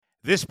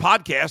This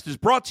podcast is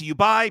brought to you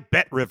by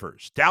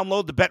BetRivers.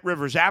 Download the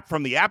BetRivers app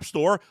from the App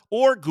Store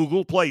or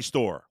Google Play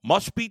Store.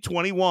 Must be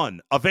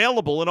 21.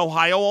 Available in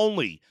Ohio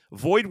only.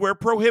 Void where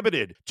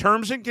prohibited.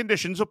 Terms and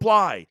conditions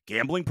apply.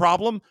 Gambling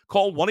problem?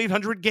 Call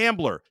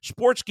 1-800-GAMBLER.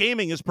 Sports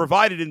gaming is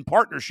provided in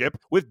partnership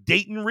with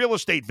Dayton Real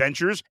Estate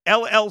Ventures,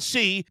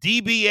 LLC,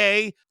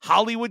 DBA,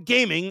 Hollywood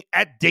Gaming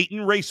at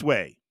Dayton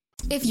Raceway.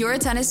 If you're a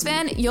tennis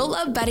fan, you'll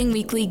love Betting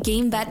Weekly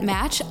Game Bet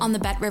Match on the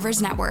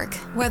BetRivers Network.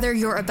 Whether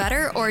you're a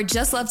bettor or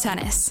just love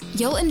tennis,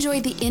 you'll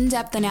enjoy the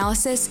in-depth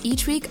analysis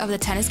each week of the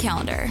tennis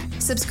calendar.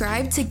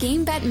 Subscribe to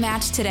Game Bet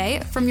Match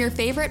today from your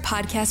favorite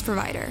podcast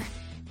provider.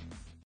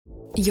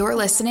 You're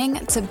listening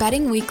to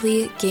Betting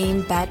Weekly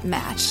Game Bet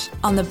Match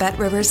on the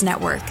BetRivers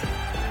Network.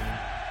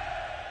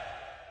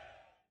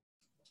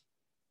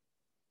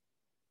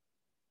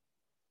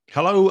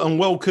 Hello and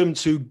welcome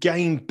to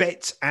Game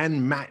Bet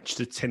and Match,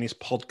 the tennis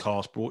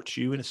podcast brought to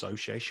you in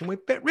association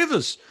with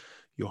BetRivers,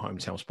 your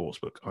hometown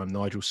sportsbook. I'm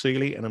Nigel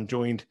Seeley and I'm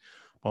joined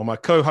by my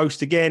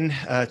co-host again,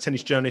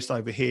 tennis journalist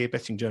over here,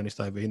 betting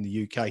journalist over in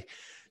the UK,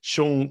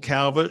 Sean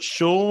Calvert.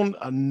 Sean,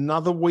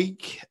 another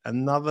week,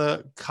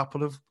 another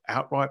couple of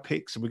outright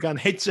picks, and we're going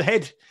head to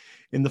head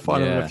in the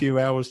final in a few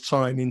hours'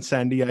 time in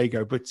San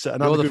Diego. But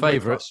another you're the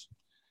favourite.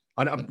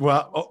 You're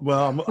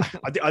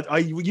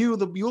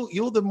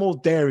the more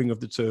daring of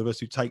the two of us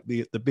who take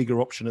the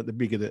bigger option at the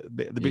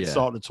big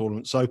start of the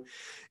tournament. So,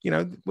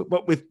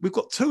 but we've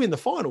got two in the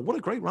final. What a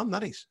great run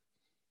that is.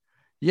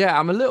 Yeah,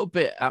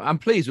 I'm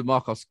pleased with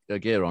Marcos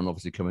Giron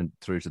obviously coming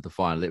through to the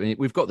final. I mean,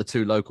 we've got the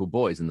two local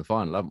boys in the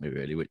final, haven't we,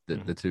 really? With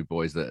the two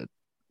boys that are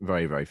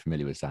very, very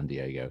familiar with San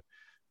Diego.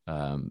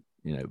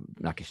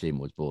 Nakashima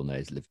was born there,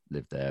 he's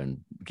lived there,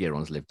 and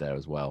Giron's lived there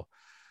as well.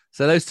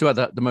 So those two had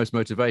the most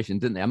motivation,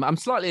 didn't they? I'm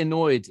slightly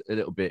annoyed a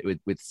little bit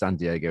with San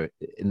Diego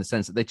in the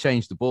sense that they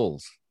changed the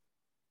balls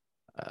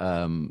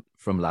from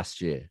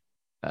last year.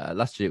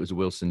 Last year it was a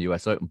Wilson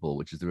US Open ball,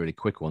 which is the really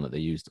quick one that they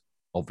used,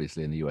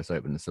 obviously, in the US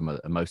Open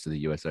and most of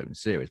the US Open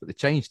series. But they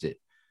changed it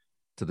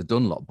to the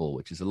Dunlop ball,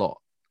 which is a lot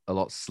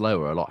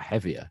slower, a lot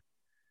heavier.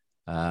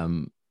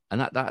 And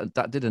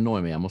that did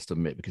annoy me, I must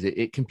admit, because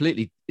it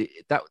completely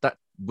that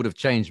would have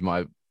changed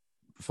my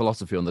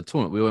philosophy on the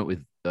tournament. We went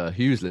with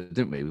Hughesler,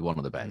 didn't we, with one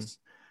of the best.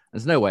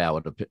 There's no way I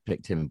would have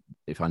picked him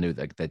if I knew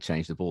that they'd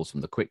changed the balls from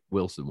the quick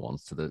Wilson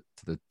ones to the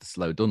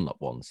slow Dunlop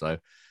ones. So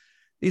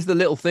these are the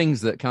little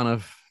things that kind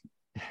of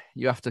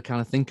you have to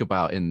kind of think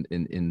about in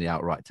the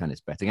outright tennis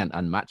betting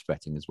and match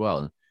betting as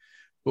well.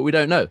 But we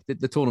don't know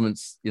the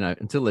tournaments,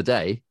 until the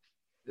day.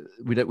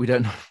 They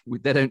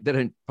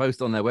don't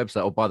post on their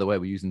website. Oh, by the way,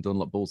 we're using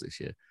Dunlop balls this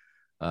year,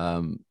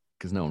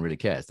 because no one really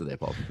cares, do they?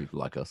 Apart from people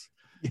like us.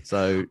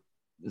 So.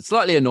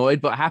 Slightly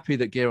annoyed, but happy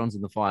that Giron's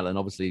in the final, and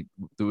obviously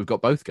we've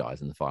got both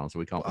guys in the final, so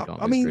we can't.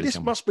 I mean, this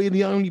must be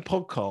the only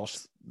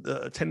podcast,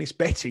 the tennis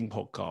betting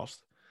podcast,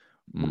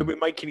 where we're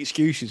making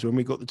excuses when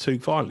we got the two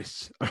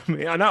finalists. I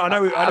mean, I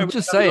know. I'm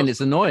just saying it's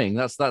annoying.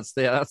 That's the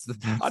thing.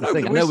 I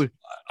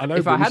know.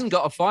 If I hadn't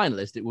got a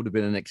finalist, it would have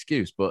been an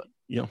excuse. But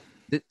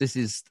this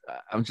is.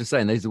 I'm just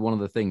saying these are one of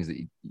the things that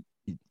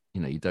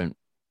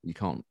you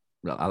can't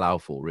allow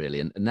for, really.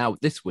 And now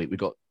this week we've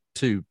got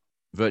two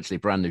virtually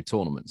brand new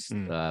tournaments.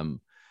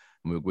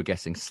 We're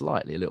guessing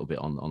slightly a little bit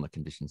on the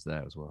conditions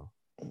there as well.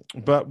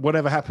 But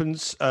whatever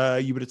happens,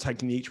 you would have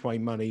taken the each way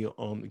money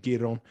on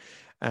Giron,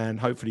 and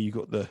hopefully you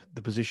got the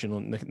position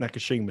on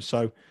Nakashima.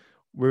 So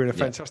we're in a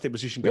fantastic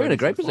position. We're in a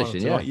great position,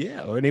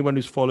 yeah. Or anyone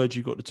who's followed,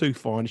 you've got the two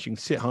finals. You can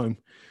sit home,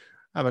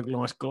 have a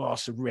nice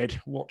glass of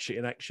red, watch it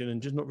in action,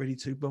 and just not really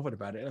too bothered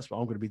about it. That's what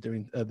I'm going to be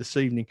doing this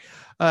evening.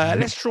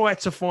 Let's try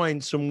to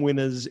find some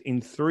winners in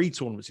three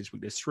tournaments this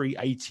week. There's three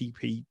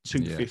ATP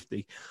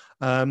 250.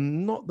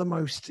 Not the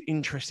most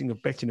interesting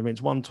of betting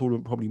events. One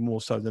tournament probably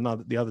more so than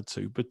the other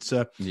two, but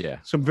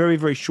some very,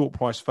 very short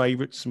price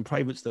favourites, some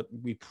favourites that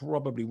we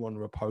probably want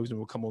to oppose, and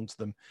we'll come on to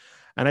them.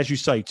 And as you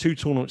say, two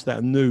tournaments that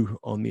are new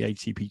on the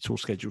ATP Tour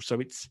schedule. So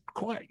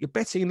you're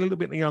betting a little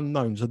bit in the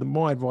unknown. So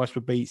my advice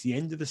would be it's the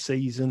end of the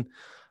season.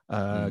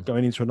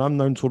 Going into an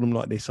unknown tournament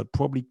like this, I'd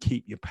probably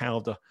keep your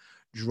powder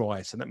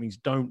dry. So that means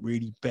don't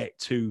really bet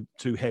too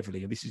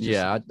heavily. And this is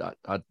just,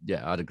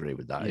 I'd agree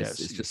with that. Yeah,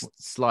 it's just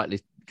slightly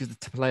because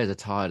the players are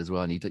tired as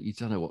well, and you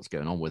don't know what's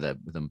going on with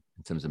them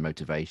in terms of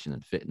motivation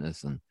and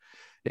fitness, and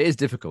it is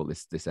difficult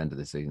this end of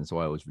the season. So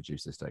I always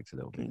reduce the stakes a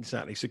little bit.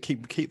 Exactly. So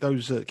keep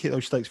those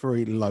stakes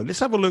very low. Let's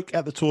have a look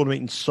at the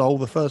tournament in Seoul.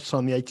 The first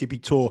time the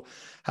ATP Tour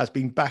has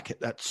been back at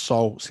that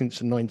Seoul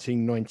since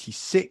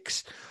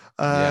 1996.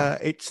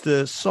 It's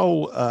the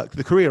Seoul,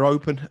 the Korea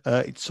Open.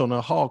 It's on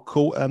a hard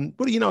court.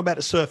 What do you know about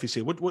the surface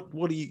here? What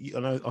do you? I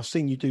know I've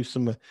seen you do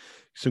some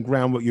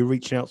groundwork. You're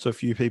reaching out to a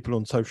few people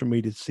on social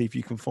media to see if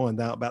you can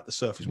find out about the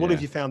surface. What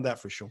have you found out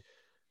for sure?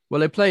 Well,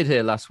 they played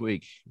here last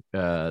week.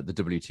 The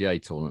WTA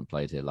tournament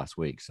played here last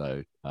week.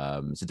 So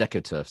it's a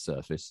DecoTurf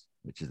surface,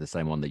 which is the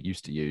same one they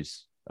used to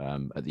use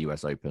at the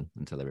US Open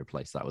until they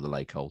replaced that with a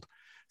lake hold.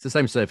 It's the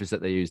same surface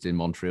that they used in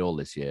Montreal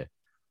this year.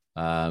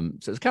 So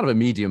it's kind of a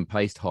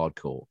medium-paced hard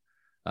court.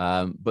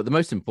 But the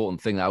most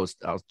important thing that I was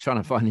trying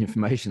to find the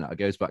information that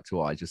goes back to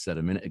what I just said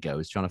a minute ago,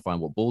 is trying to find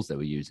what balls they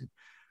were using.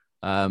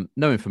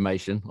 No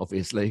information,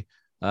 obviously.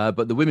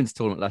 But the women's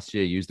tournament last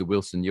year used the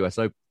Wilson US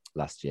Open.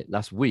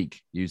 Last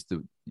week used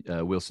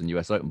the Wilson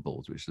US Open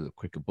balls, which are the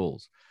quicker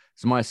balls.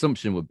 So my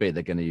assumption would be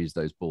they're going to use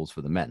those balls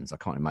for the men's. I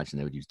can't imagine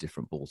they would use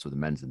different balls for the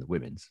men's and the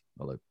women's,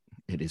 although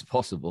it is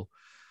possible.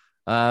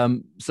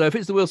 So if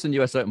it's the Wilson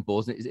US Open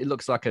balls, it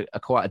looks like a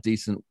quite a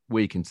decent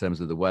week in terms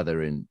of the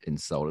weather in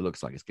Seoul. It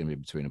looks like it's going to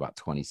be between about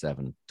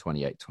 27,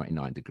 28,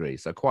 29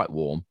 degrees. So quite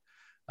warm.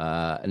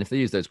 And if they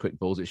use those quick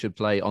balls, it should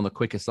play on the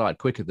quicker side,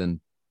 quicker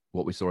than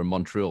what we saw in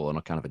Montreal on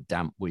a kind of a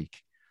damp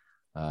week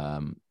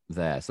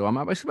there. So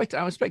I'm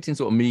expecting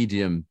sort of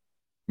medium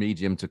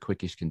to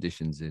quickish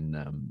conditions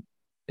in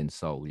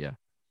Seoul. Yeah.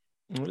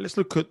 Let's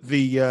look at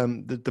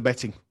the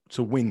betting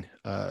to win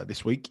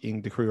this week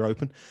in the Korea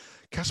Open.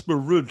 Casper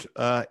Ruud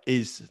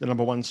is the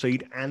number 1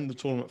 seed and the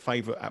tournament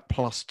favourite at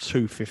plus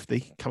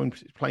 250.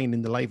 Playing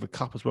in the Laver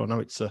Cup as well. I know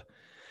it's an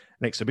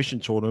exhibition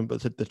tournament,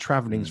 but the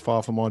travelling's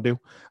far from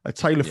ideal.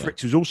 Taylor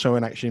Fritz, who's also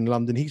in action in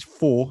London, he's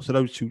 4. So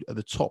those two are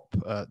the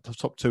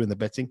top 2 in the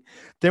betting.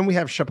 Then we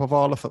have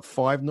Shapovalov at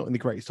 5, not in the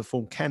greatest of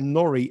form. Cam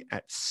Norrie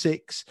at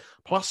 6,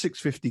 plus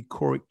 650.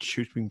 Koric,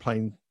 who's been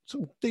playing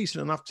sort of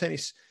decent enough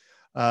tennis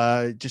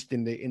just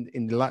in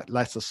the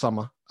latter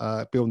summer,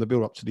 building the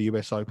build up to the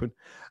US Open.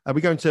 We're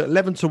going to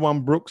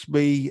 11-1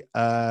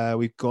 Brooksby.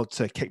 We've got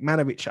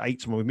Kekmanovic at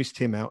 8-1. We missed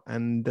him out,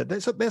 and they're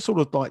sort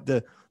of like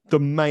the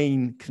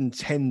main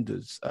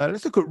contenders.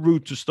 Let's look at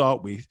Ruud to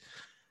start with.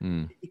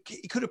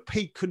 He could have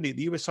peaked, couldn't he?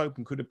 The US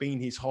Open could have been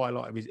his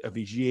highlight of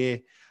his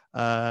year.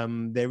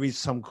 There is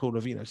some kind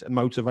of a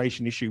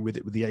motivation issue with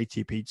the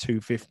ATP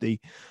 250.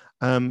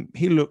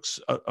 He looks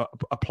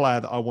a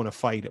player that I want to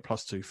fade at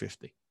plus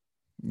 250.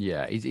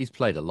 Yeah, he's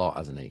played a lot,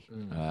 hasn't he?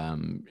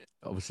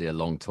 Obviously, a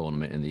long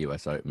tournament in the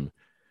US Open.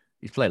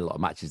 He's played a lot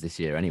of matches this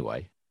year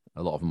anyway.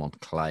 A lot of them on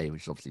clay,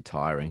 which is obviously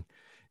tiring.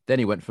 Then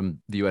he went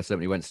from the US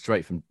Open. He went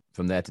straight from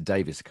there to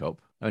Davis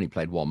Cup. Only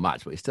played one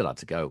match, but he still had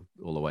to go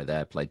all the way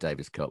there. Played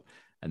Davis Cup,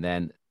 and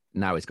then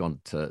now he's gone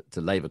to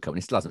Laver Cup, and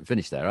he still hasn't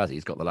finished there, has he? I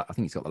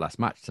think he's got the last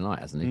match tonight,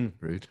 hasn't he?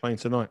 Ruud playing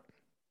tonight.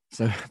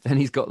 So then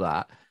he's got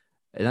that,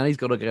 and then he's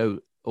got to go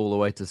all the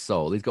way to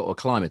Seoul. He's got to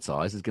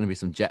acclimatise. There's going to be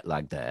some jet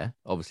lag there.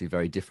 Obviously,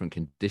 very different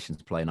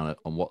conditions playing on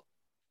what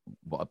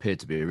appeared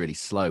to be a really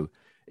slow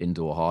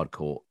indoor hard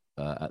court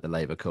at the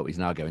Laver Cup. He's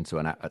now going to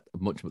a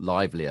much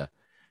livelier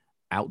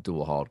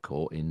outdoor hard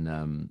court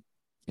in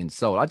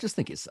Seoul. I just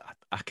think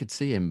I could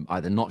see him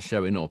either not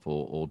showing up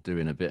or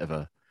doing a bit of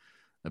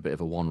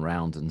a one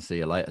round and see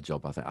you later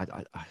job. I think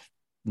I'm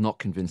not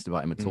convinced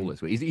about him at all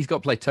this week. He's got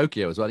to play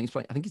Tokyo as well. I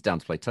think he's down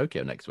to play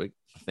Tokyo next week.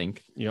 I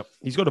think. Yep,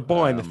 he's got a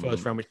bye in the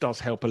first round, which does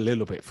help a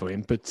little bit for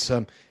him. But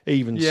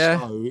even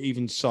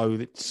so,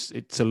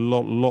 it's a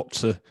lot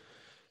to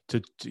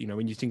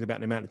when you think about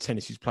the amount of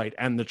tennis he's played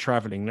and the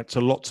travelling, that's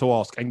a lot to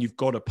ask. And you've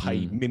got to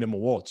pay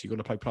minimal odds. You've got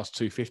to play plus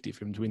 250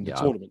 for him to win the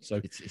tournament.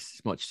 So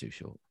it's much too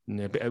short.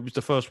 Yeah, but it was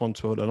the first one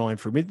to put a line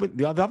for him.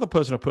 The other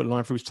person I put a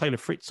line for was Taylor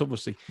Fritz.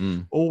 Obviously,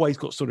 always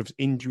got sort of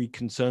injury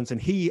concerns,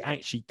 and he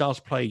actually does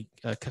play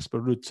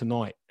Casper Ruud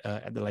tonight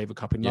at the Laver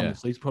Cup in London.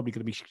 So he's probably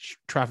going to be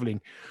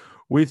travelling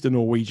with the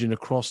Norwegian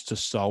across to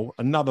Seoul.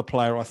 Another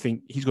player, I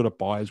think he's got a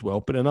buy as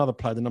well. But another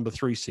player, the number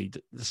 3 seed,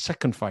 the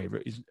second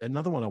favourite, is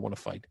another one I want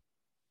to fade.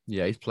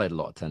 Yeah, he's played a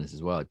lot of tennis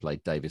as well. He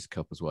played Davis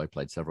Cup as well. He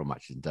played several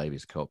matches in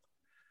Davis Cup.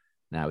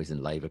 Now he's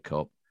in Laver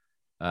Cup.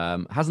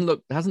 Hasn't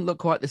looked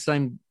quite the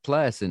same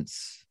player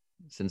since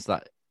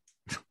that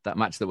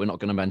match that we're not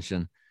going to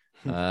mention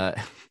at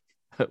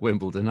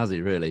Wimbledon, has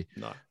he? Really?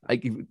 No.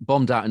 He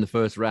bombed out in the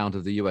first round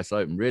of the US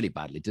Open really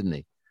badly, didn't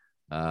he?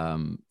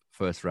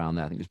 First round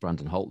there, I think it was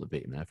Brandon Holt that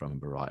beat him there, if I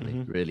remember rightly.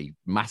 Really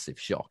massive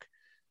shock.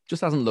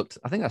 Just hasn't looked.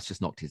 I think that's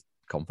just knocked his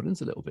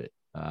confidence a little bit.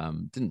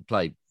 Didn't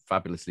play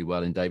fabulously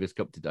well in Davis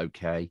Cup, did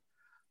okay.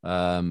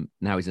 Now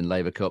he's in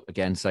Laver Cup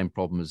again. Same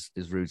problem as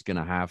Ruud's going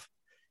to have.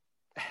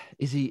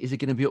 Is he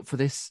going to be up for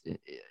this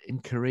in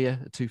Korea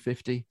at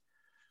 250?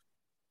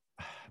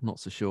 I'm not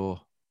so sure.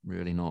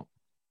 Really not.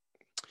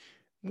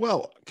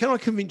 Well, can I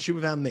convince you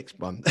with our next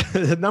one?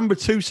 The number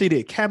 2 seed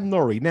here, Cam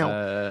Norrie.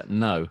 Now,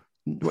 no.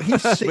 Well, you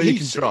can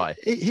try.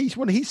 He's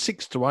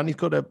 6-1. He's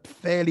got a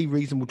fairly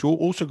reasonable draw.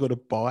 Also got a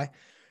buy.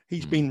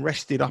 He's been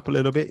rested up a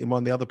little bit, and one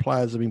of the other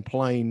players have been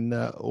playing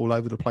all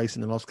over the place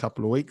in the last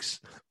couple of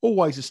weeks.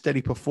 Always a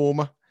steady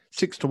performer.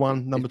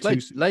 6-1, number 2.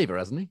 Laver,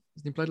 hasn't he?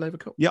 Hasn't he played Laver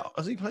Cup? Yeah,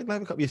 has he played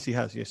Laver Cup? Yes, he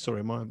has. Yes,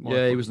 sorry, my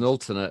yeah, he was an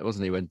alternate,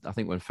 wasn't he? When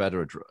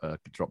Federer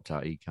dropped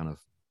out, he kind of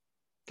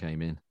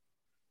came in.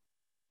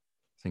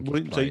 I think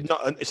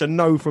it's a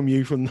no from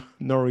you from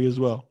Norrie as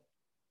well.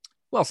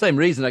 Well, same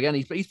reason again.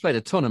 He's played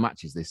a ton of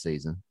matches this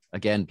season.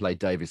 Again, played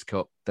Davis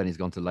Cup. Then he's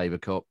gone to Laver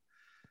Cup.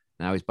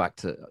 Now he's back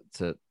to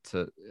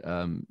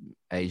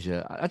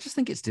Asia. I just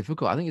think it's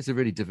difficult. I think it's a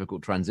really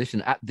difficult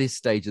transition at this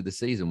stage of the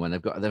season when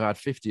they've had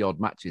 50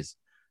 odd matches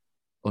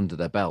under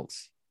their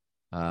belts.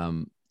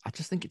 I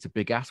just think it's a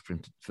big ask for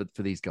him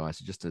for these guys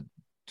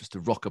to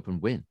rock up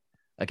and win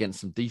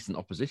against some decent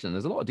opposition.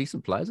 There's a lot of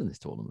decent players in this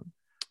tournament.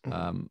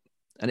 And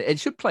it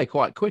should play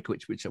quite quick,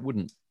 which I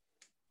wouldn't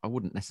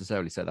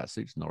necessarily say that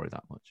suits Norrie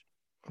that much.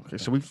 Okay,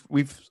 so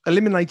we've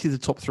eliminated the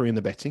top three in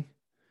the betting.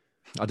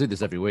 I do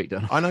this every week,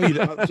 don't I? I know you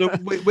do. So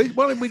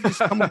why don't we just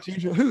come on to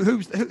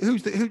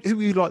who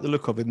you like the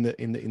look of in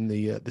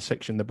the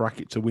section, the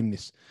bracket to win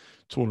this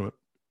tournament?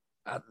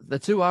 The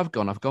two I've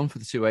gone for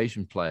the two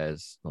Asian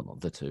players. Well, not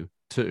the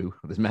two.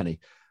 There's many.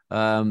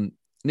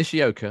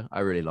 Nishioka, I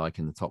really like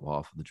in the top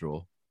half of the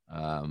draw.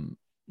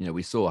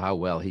 We saw how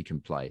well he can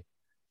play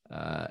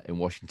in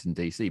Washington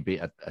DC.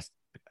 Beat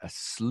a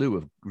slew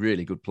of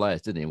really good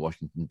players, didn't he? In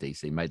Washington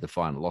DC, made the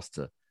final, lost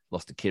to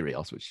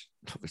Kyrgios, which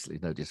obviously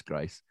no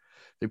disgrace.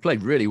 They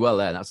played really well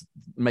there. And that's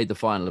made the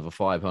final of a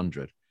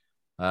 500.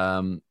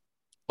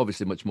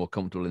 Obviously, much more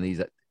comfortable in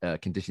these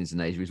conditions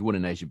in Asia. He's won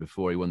in Asia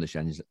before. He won the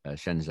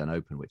Shenzhen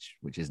Open,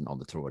 which isn't on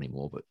the tour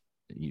anymore, but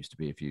it used to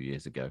be a few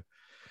years ago.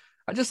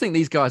 I just think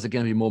these guys are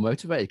going to be more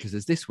motivated because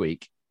there's this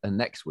week and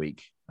next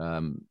week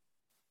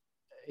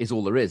is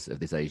all there is of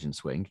this Asian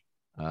swing.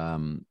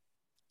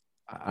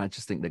 I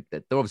just think that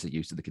they're obviously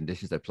used to the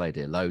conditions. They've played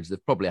here loads.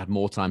 They've probably had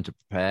more time to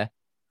prepare,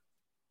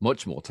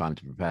 much more time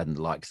to prepare than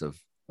the likes of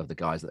the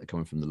guys that are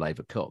coming from the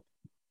Laver Cup.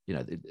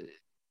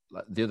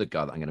 The other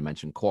guy that I'm going to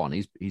mention, Kwon,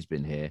 he's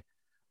been here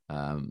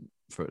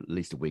for at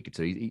least a week or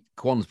two.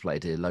 Kwon's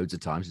played here loads of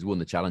times. He's won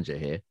the Challenger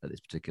here at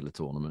this particular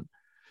tournament.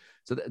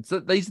 So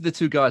these are the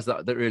two guys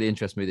that really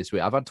interest me this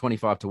week. I've had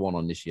 25-1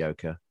 on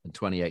Nishioka and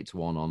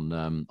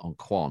 28-1 on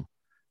Kwon.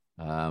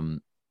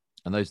 And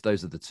those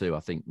are the two I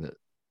think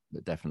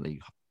that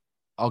definitely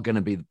are going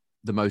to be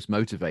the most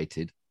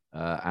motivated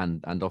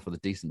and offer the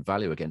decent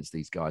value against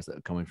these guys that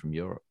are coming from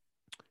Europe.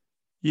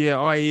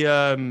 Yeah,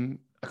 I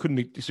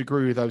couldn't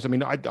disagree with those. I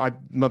mean,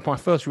 my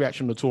first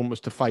reaction to the tournament was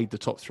to fade the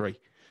top three.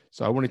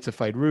 So I wanted to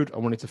fade Ruud, I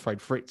wanted to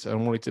fade Fritz, and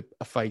I wanted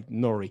to fade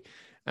Norrie.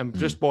 And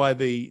just by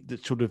the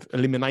sort of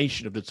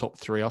elimination of the top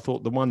three, I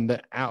thought the one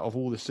that out of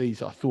all the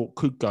seeds I thought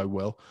could go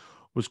well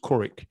was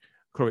Coric.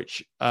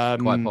 Quite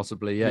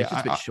possibly, yeah. It's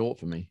just a bit short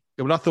for me.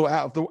 Well, I thought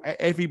out of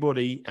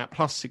everybody at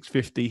plus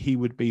 650, he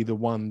would be the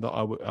one that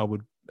I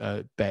would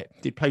bet.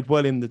 He played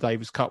well in the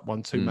Davis Cup,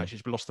 won two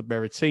matches, but lost to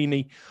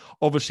Berrettini.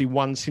 Obviously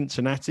won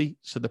Cincinnati,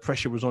 so the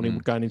pressure was on him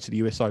going into the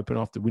US Open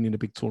after winning a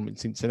big tournament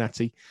in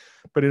Cincinnati.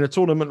 But in a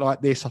tournament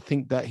like this, I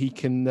think that he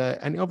can,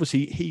 and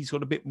obviously he's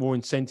got a bit more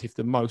incentive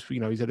than most.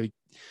 He's had a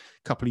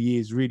couple of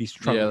years really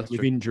struggling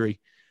with injury.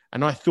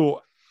 And I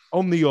thought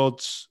on the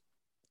odds,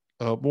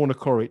 Warner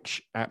Coric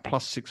at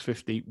plus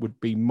 650 would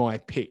be my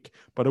pick,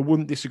 but I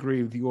wouldn't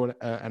disagree with your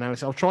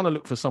analysis. I was trying to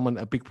look for someone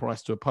at a big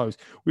price to oppose.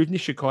 With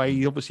Nishioka,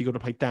 he obviously got to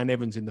play Dan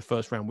Evans in the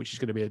first round, which is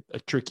going to be a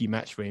tricky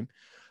match for him.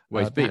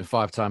 Well, he's beaten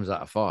 5 times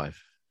out of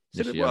 5.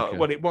 It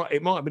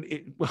might have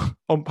been.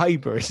 On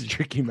paper, it's a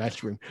tricky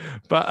match for him,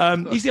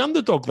 but he's the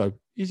underdog, though.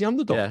 He's the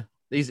underdog. Yeah,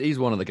 he's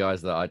one of the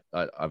guys that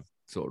I've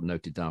sort of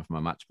noted down for my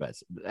match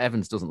bets.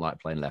 Evans doesn't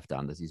like playing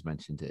left-handers. He's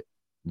mentioned it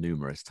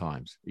numerous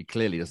times. He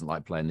clearly doesn't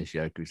like playing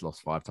Nishioka. He's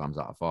lost 5 times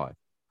out of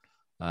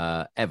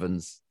 5.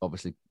 Evans,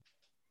 obviously,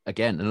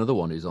 again, another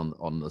one who's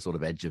on the sort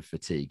of edge of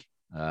fatigue.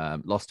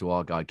 Lost to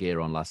our guy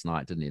Giron last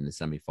night, didn't he, in the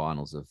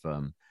semi-finals of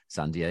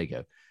San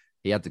Diego.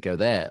 He had to go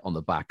there on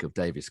the back of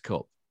Davis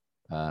Cup.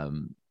 I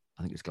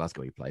think it was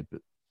Glasgow he played,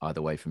 but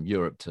either way, from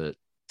Europe to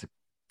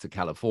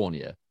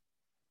California,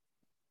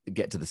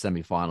 get to the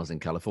semi-finals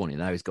in California.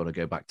 Now he's got to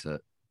go back to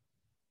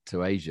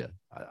Asia.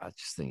 I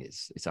just think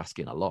it's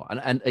asking a lot,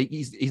 and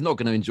he's not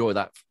going to enjoy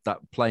that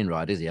plane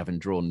ride, is he? Having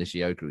drawn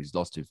Nishioka, he's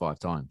lost to 5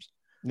 times.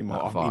 He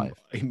might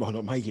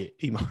not make it.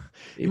 He might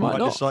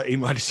not. He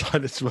might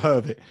decide to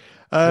swerve it.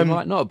 He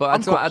might not.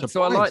 But so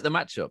I like the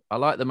matchup. I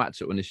like the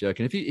matchup with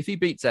Nishioka. And if he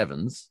beats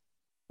Evans,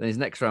 then his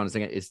next round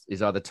is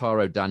either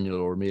Taro Daniel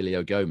or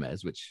Emilio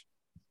Gomez, which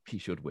he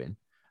should win.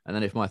 And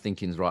then if my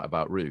thinking's right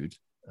about Ruud,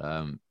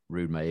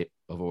 Ruud may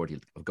have already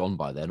gone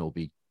by then or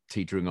be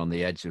teetering on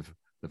the edge of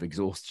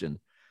exhaustion.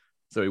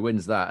 So he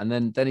wins that, and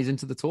then he's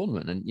into the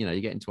tournament, and you're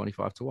getting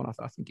 25-1.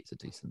 I think it's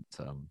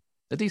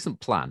a decent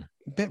plan.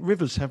 Bet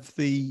Rivers have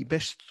the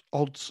best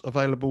odds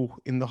available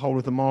in the whole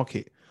of the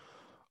market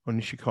on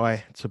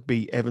Nishioka to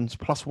beat Evans,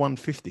 plus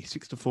 150,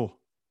 6-4.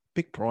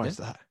 Big prize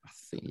that. I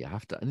think you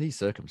have to in these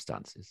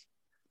circumstances.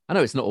 I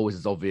know it's not always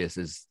as obvious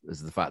as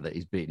the fact that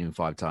he's beaten him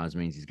 5 times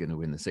means he's going to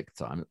win the 6th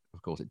time.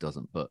 Of course, it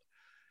doesn't, but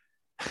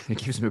it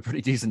gives him a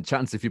pretty decent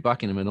chance if you're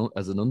backing him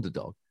as an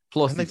underdog.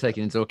 Plus, they've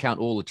taken into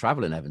account all the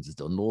travelling Evans has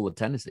done, and all the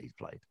tennis he's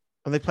played.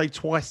 And they played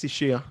twice this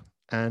year,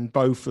 and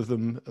both of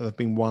them have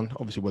been won.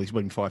 Obviously, he's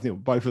winning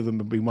 5-0. Both of them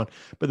have been won.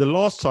 But the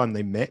last time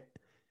they met,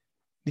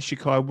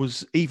 Nishioka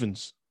was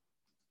evens.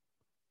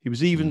 He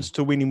was evens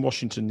to win in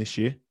Washington this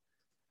year.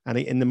 And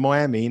in the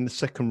Miami, in the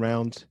second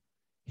round,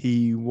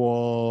 he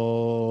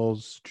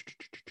was...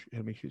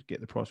 Let me just get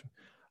the price.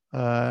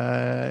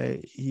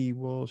 He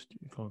was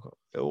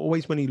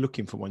always when you're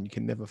looking for one, you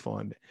can never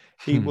find it.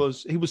 He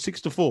was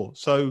 6-4.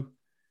 So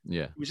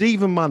yeah, it was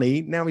even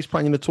money. Now he's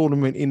playing in a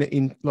tournament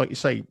in like you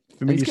say,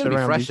 familiar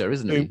surroundings. Fresher,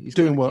 isn't he? He's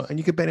doing well, and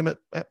you could bet him at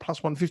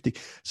plus 150.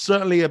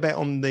 Certainly a bet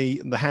on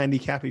the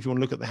handicap. If you want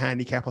to look at the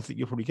handicap, I think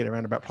you'll probably get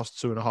around about plus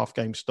 2.5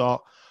 game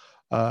start.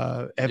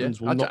 Evans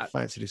will not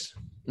fancy this.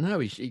 No,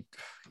 he's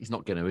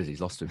not going to, is he?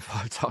 He's lost to him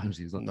 5 times.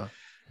 He's not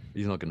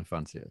going to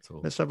fancy it at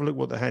all. Let's have a look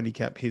what the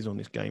handicap is on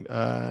this game.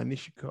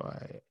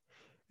 Nishikai.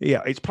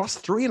 Yeah, it's plus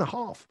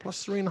 3.5.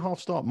 Plus 3.5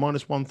 start,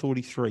 minus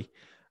 143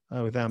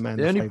 with our man.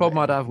 The only problem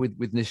I'd have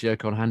with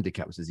Nishioka on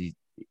handicaps is he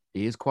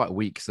is quite a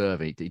weak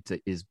serve.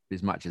 His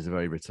matches are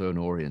very return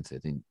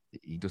oriented. And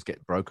he does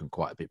get broken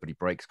quite a bit, but he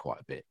breaks quite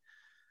a bit.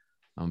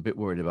 I'm a bit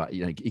worried about,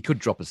 he could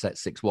drop a set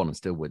 6-1 and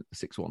still win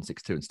 6-1,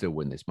 6-2 and still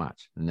win this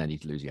match, and then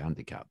he'd lose your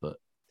handicap. But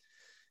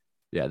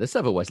yeah, there's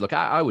several ways. Look,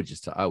 I would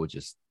just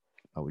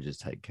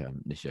take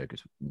Nishioka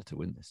to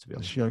win this. To be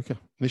honest,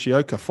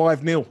 Nishioka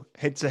 5-0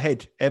 head to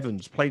head.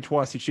 Evans played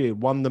twice this year,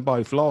 won them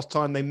both. Last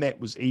time they met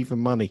was even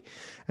money,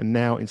 and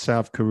now in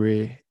South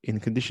Korea in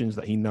conditions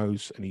that he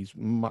knows, and he's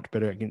much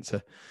better against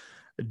a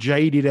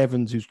jaded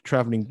Evans who's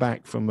travelling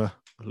back from a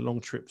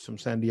long trip from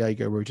San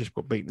Diego where he just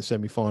got beaten in the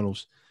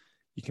semi-finals.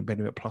 You can bet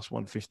him at plus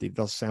 150. It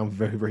does sound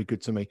very, very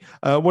good to me.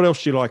 What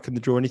else do you like in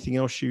the draw? Anything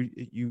else you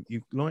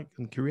like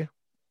in Korea?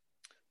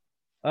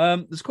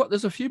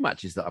 There's a few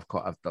matches that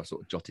I've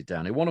sort of jotted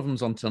down. One of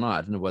them's on tonight.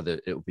 I don't know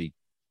whether it'll be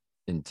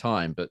in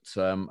time, but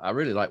I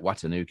really like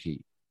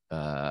Watanuki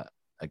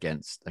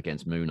against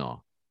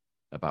Munar,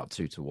 about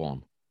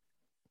 2-1.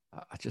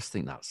 I just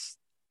think that's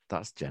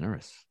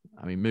generous.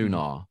 I mean,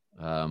 Munar,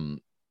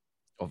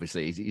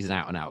 obviously he's an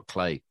out and out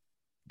clay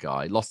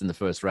guy. Lost in the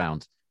first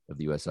round of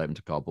the US Open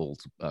to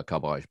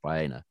Carballes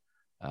Baena,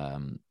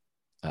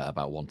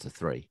 about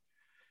 1-3.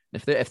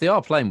 If they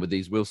are playing with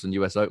these Wilson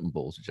US Open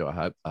balls, which I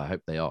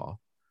hope they are,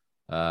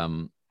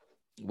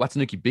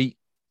 Watanuki beat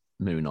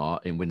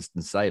Munar in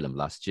Winston-Salem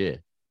last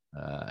year,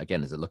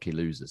 again as a lucky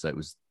loser. So it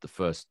was the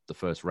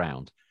first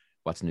round.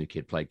 Watanuki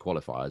had played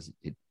qualifiers,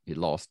 he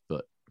lost,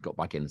 but got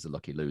back in as a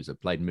lucky loser.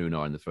 Played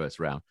Munar in the first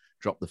round,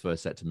 dropped the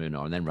first set to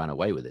Munar, and then ran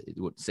away with it.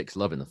 It went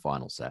 6-love in the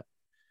final set.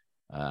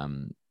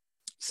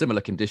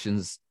 Similar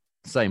conditions,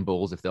 same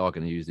balls if they are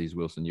going to use these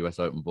Wilson US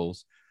Open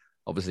balls.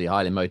 Obviously,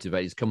 highly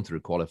motivated. He's come through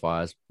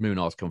qualifiers.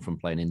 Munar's come from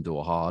playing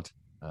indoor hard.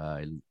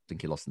 I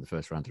think he lost in the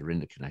first round to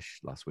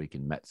Rinderknecht last week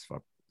in Metz, if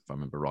I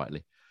remember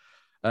rightly.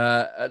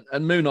 And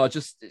Munar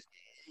just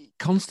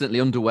constantly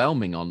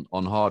underwhelming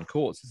on hard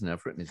courts, isn't it?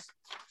 I've written his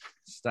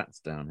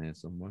stats down here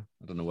somewhere.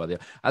 I don't know where they are.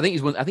 I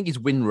think his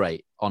win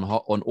rate on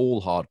all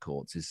hard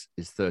courts is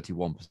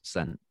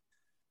 31%.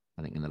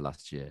 I think in the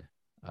last year.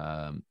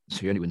 So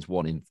he only wins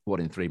one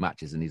in 3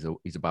 matches, and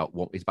he's about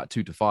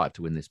 2-5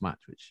 to win this match,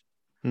 which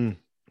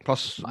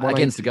plus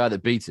against the guy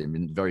that beat him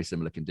in very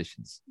similar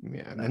conditions.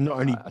 Yeah, and not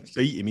only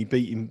beat him, he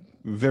beat him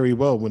very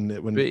well when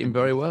beat him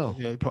very well.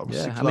 Yeah,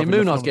 I mean,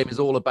 Munar's game is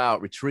all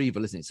about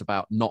retrieval, isn't it? It's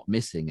about not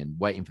missing and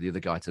waiting for the other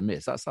guy to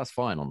miss. That's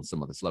fine on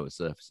some of the slower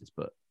surfaces,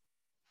 but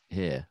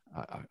here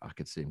I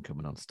could see him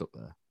coming unstuck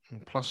there.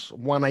 Plus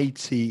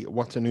 180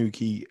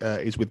 Watanuki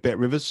is with Bet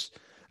Rivers.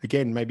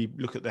 Again, maybe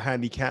look at the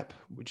handicap,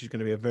 which is going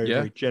to be a very,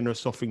 very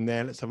generous offering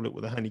there. Let's have a look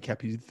what the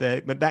handicap is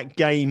there. But that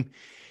game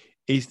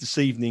is this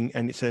evening,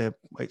 and it's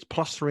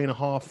plus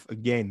 3.5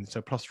 again.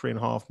 So plus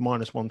 3.5,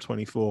 minus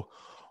 124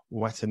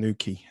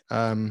 Watanuki.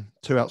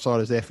 2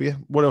 outsiders there for you.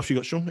 What else you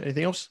got, Sean?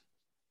 Anything else?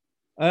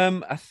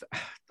 I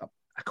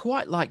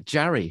quite like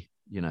Jarry,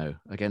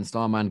 against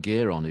Armand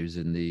Guéron, who's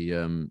in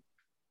the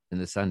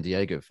San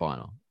Diego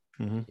final.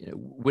 Mm-hmm.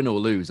 Win or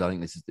lose, I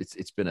think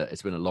it's been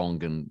a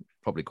long and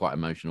probably quite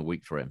emotional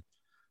week for him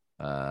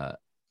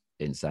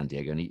in San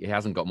Diego, and he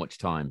hasn't got much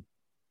time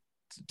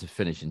to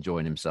finish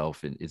enjoying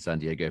himself in San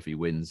Diego if he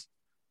wins,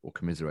 or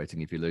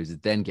commiserating if he loses.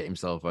 Then get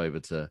himself over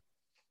to,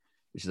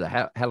 which is a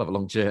hell of a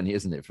long journey,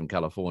 isn't it, from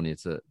California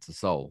to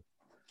Seoul,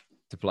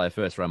 to play a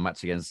first round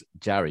match against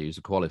Jarry, who's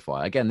a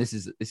qualifier. Again, this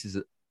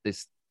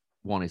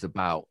one is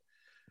about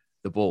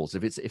the balls.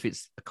 If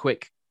it's a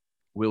quick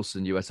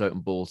Wilson US Open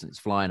balls and it's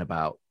flying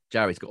about,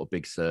 Jarry's got a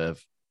big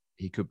serve.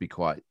 He could be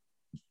quite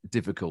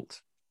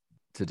difficult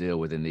to deal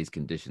with in these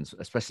conditions,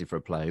 especially for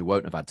a player who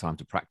won't have had time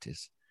to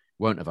practice,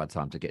 won't have had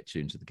time to get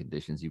tuned to the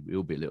conditions. He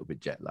will be a little bit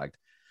jet lagged.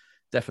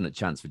 Definite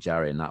chance for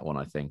Jarry in that one,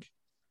 I think.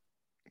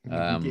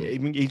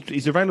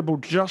 He's available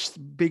just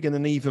bigger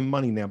than even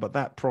money now, but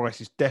that price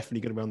is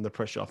definitely going to be under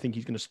pressure. I think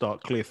he's going to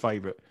start clear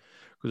favourite,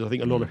 because I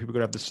think a lot of people are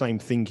going to have the same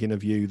thinking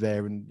of you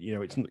there, and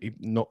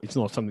it's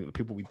not something that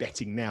people will be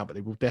betting now, but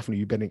they will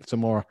definitely be betting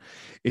tomorrow,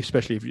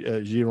 especially if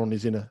Giron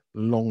is in a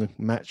long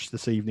match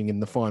this evening in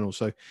the final.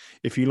 So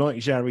if you like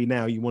Jarry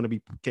now, you want to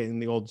be getting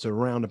the odds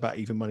around about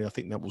even money. I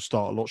think that will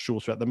start a lot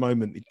shorter. At the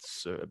moment,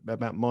 it's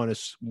about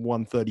minus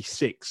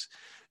 136.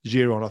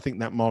 Giron, I think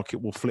that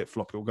market will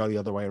flip-flop. It will go the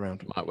other way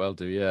around. Might well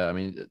do, yeah. I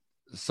mean,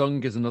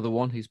 Sung is another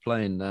one. He's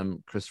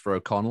playing Christopher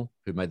O'Connell,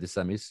 who made the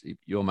semis.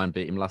 Your man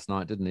beat him last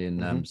night, didn't he,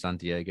 in San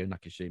Diego,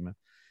 Nakashima?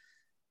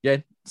 Yeah,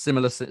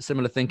 similar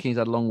thinking. He's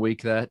had a long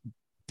week there.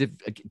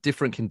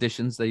 Different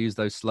conditions. They use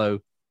those slow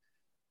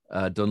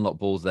Dunlop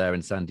balls there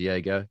in San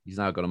Diego. He's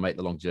now got to make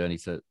the long journey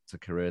to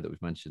Korea that we've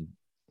mentioned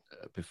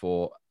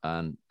before.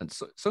 And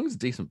Sung's a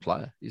decent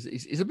player.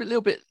 He's a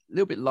little bit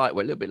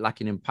lightweight, a little bit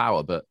lacking in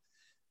power, but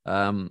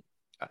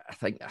I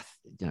think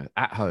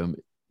at home,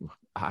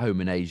 at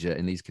home in Asia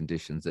in these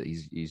conditions that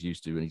he's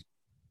used to, and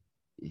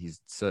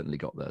he's certainly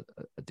got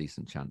a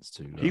decent chance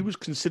to. He was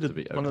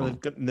considered one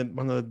of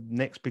the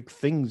next big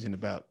things in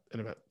about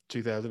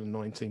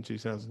 2019,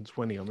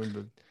 2020. I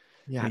remember.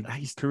 Yeah,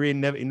 his career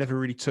never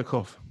really took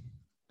off.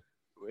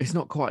 He's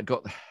not quite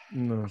got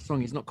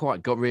He's not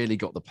quite really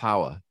got the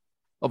power.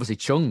 Obviously,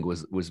 Chung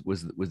was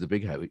the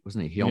big hope,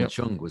 wasn't he? Hyun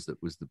Chung was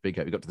the big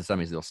hope. He got to the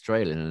semis of the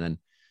Australian and then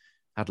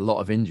had a lot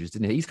of injuries,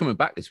 didn't he? He's coming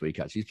back this week.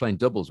 Actually, he's playing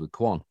doubles with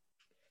Kwon.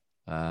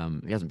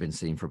 He hasn't been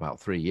seen for about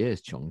 3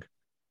 years, Chung.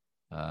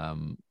 He's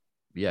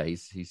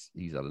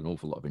had an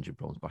awful lot of injury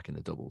problems back in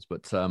the doubles.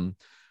 But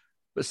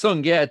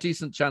Sung, a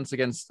decent chance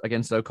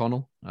against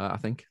O'Connell, I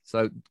think.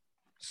 So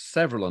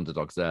several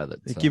underdogs there.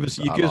 You give us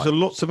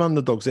lots of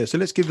underdogs there. So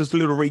let's give us a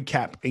little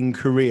recap in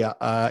Korea.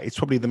 It's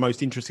probably the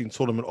most interesting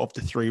tournament of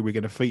the three we're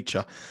going to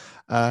feature.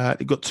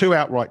 You've got 2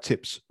 outright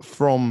tips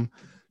from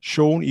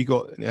Sean. You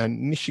got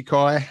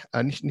Nishikoi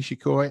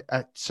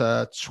at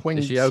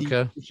 20.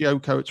 Nishioka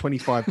at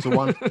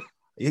 25-1.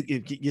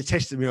 You're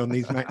testing me on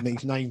these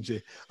names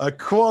here.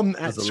 Kwon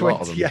at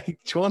 28.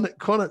 Kwon at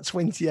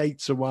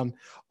 28-1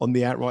 on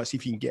the outright. See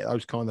if you can get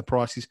those kind of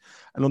prices.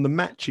 And on the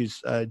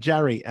matches,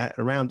 Jarry at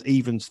around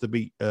evens to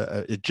beat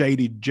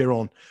Jaded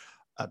Geron.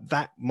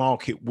 That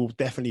market will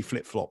definitely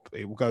flip-flop.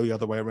 It will go the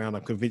other way around.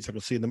 I'm convinced I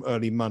can see them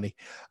early money.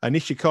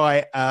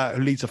 Nishikai,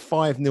 who leads a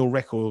 5-0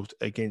 record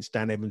against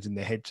Dan Evans in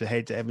the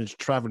head-to-head. Evans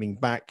travelling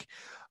back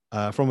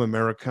from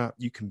America.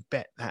 You can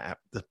bet that at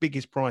the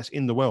biggest price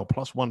in the world,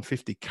 plus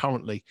 150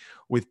 currently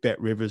with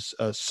Bet Rivers.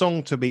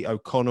 Song to beat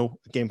O'Connell,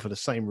 again for the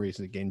same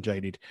reason, again,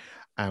 Jaded.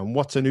 And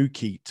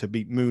Watanuki to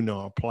beat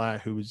Munar, a player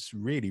who is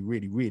really,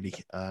 really, really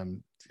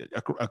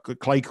a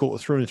clay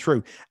court through and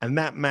through. And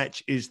that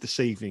match is this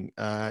evening.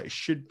 It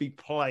should be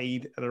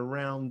played at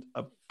around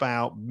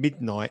about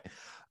midnight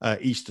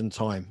Eastern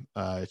time.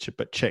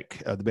 But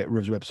check the Bet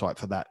Rivers website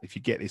for that if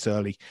you get this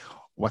early.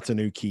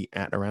 Watanuki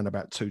at around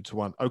about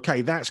 2-1.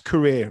 Okay, that's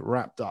career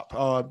wrapped up.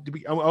 I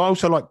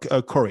also like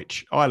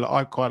Koric.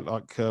 I quite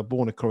like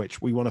Borna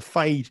Koric. We want to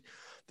fade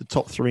the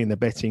top 3 in the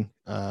betting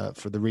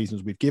for the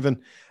reasons we've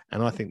given.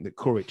 And I think that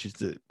Koric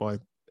is by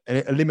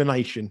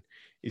elimination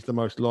is the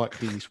most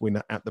likeliest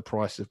winner at the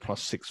price of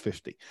plus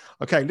 650.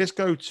 Okay, let's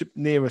go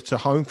nearer to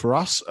home for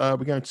us. We're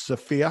going to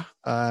Sofia.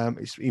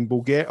 It's in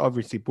Bulgaria.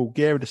 Obviously,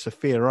 Bulgaria, the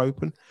Sofia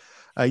Open.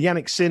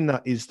 Jannik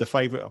Sinner is the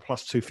favourite at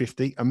plus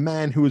 250, a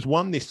man who has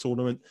won this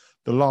tournament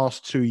the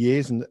last 2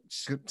 years and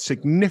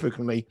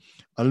significantly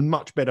a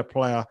much better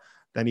player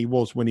than he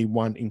was when he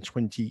won in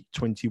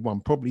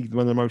 2021. Probably one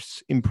of the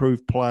most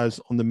improved players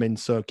on the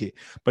men's circuit.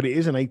 But it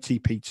is an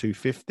ATP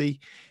 250.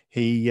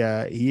 He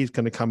is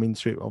going to come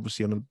into it,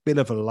 obviously, on a bit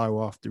of a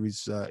low after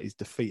his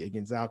defeat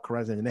against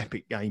Alcaraz in an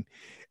epic game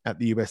at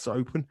the US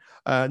Open.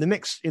 The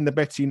next in the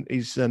betting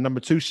is number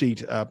 2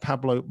 seed,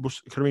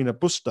 Carina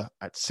Busta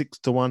at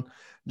 6-1.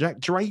 Jack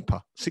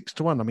Draper,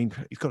 6-1. I mean,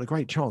 he's got a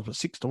great chance, but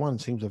 6-1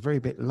 seems a very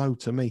bit low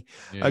to me.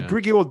 Yeah.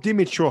 Grigor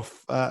Dimitrov,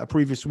 a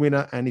previous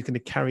winner, and he's going to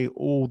carry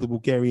all the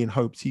Bulgarian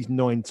hopes. He's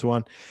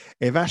 9-1.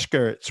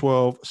 Evashka at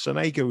 12.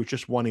 Sonego, who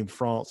just won in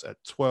France, at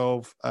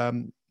 12.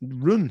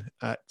 Run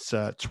at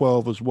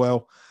 12 as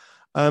well.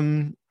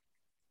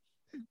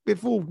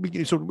 Before we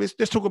get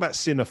let's talk about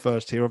Sinner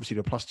first here. Obviously,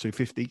 the plus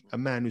 250, a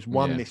man who's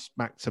won this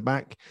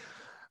back-to-back.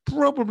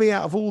 Probably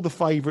out of all the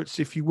favourites,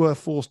 if you were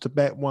forced to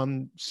bet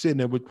one,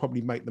 Sinner would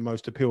probably make the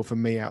most appeal for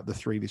me out of the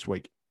 3 this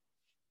week.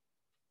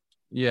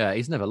 Yeah,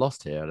 he's never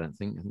lost here, I don't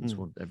think. He's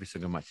won every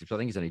single match. I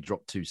think he's only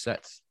dropped 2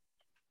 sets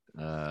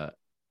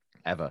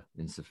ever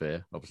in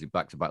Sofia. Obviously,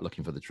 back-to-back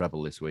looking for the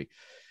treble this week.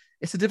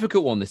 It's a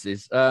difficult one, this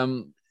is.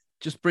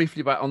 Just briefly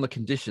about on the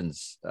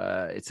conditions,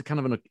 it's a kind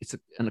of an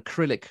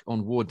acrylic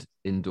on wood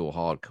indoor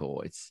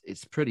hardcore.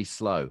 It's pretty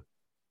slow.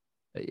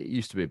 It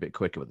used to be a bit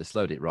quicker, but they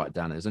slowed it right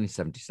down. It was only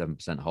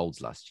 77% holds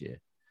last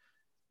year.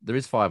 There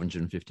is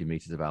 550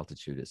 meters of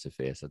altitude at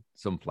Sofia, so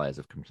some players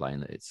have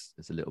complained that it's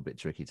a little bit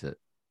tricky to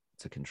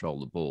control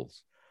the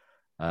balls,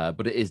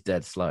 but it is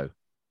dead slow.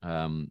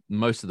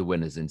 Most of the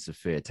winners in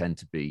Sofia tend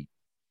to be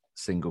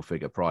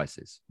single-figure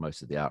prices.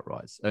 Most of the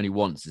outrights. Only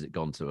once has it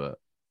gone to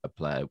a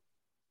player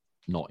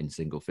not in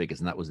single figures,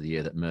 and that was the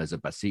year that Mirza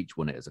Basic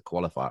won it as a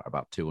qualifier,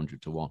 about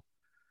 200-1.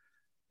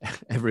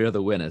 Every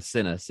other winner,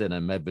 Sinner,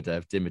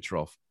 Medvedev,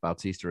 Dimitrov,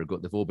 Bautista,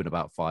 they've all been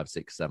about 5,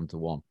 6,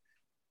 7-1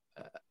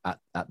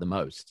 at the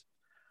most.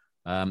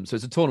 So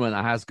it's a tournament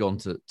that has gone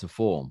to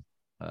form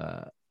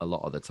a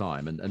lot of the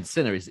time, and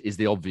Sinner is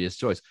the obvious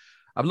choice.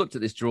 I've looked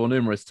at this draw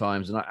numerous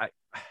times, and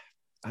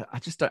I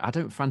just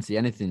don't fancy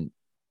anything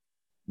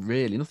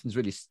really. Nothing's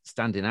really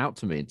standing out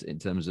to me in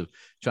terms of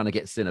trying to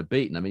get Sinner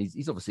beaten. I mean,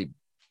 he's obviously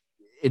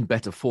in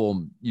better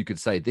form, you could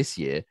say, this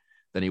year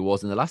than he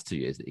was in the last 2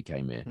 years that he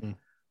came here.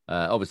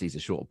 Obviously, he's a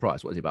short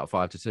price. What is he, about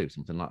 5-2,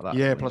 something like that?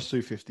 Yeah, plus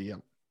 250, yeah.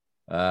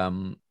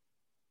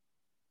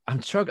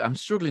 I'm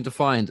struggling to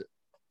find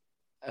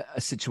a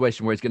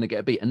situation where he's going to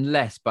get beat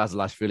unless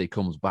Basilashvili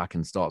comes back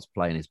and starts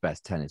playing his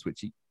best tennis,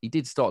 which he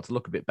did start to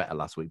look a bit better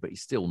last week, but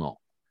he's still not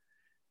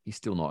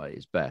at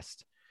his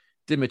best.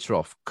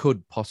 Dimitrov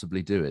could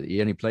possibly do it.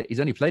 He's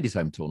only played his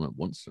home tournament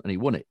once, and he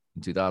won it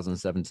in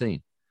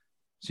 2017.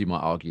 So you might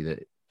argue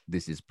that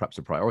this is perhaps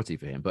a priority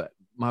for him. But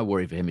my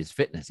worry for him is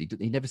fitness. He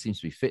never seems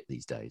to be fit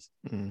these days.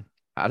 Mm.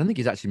 I don't think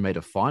he's actually made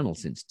a final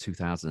since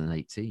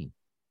 2018.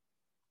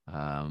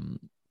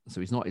 So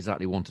he's not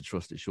exactly one to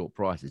trust at short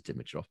prices.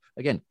 Dimitrov,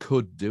 again,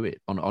 could do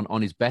it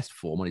on his best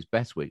form, on his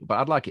best week, but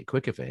I'd like it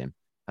quicker for him.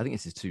 I think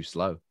this is too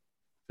slow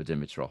for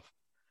Dimitrov.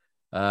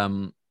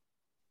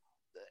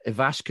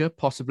 Ivashka,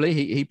 possibly.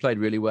 He played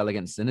really well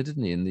against Sinner,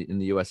 didn't he, in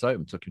the US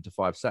Open? Took him to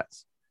 5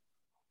 sets.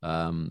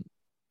 In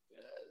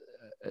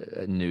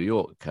New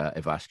York,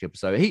 Ivashka.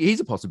 So he's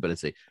a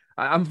possibility.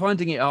 I'm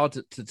finding it hard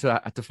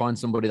to find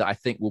somebody that I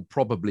think will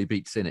probably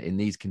beat Sinner in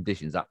these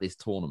conditions at this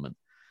tournament.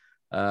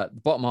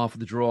 Bottom half of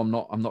the draw,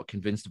 I'm not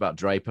convinced about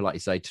Draper. Like you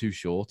say, too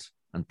short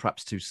and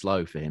perhaps too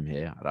slow for him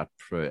here. I'd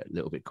prefer it a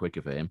little bit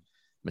quicker for him.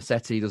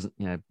 Massetti doesn't,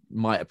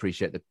 might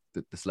appreciate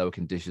the slower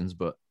conditions,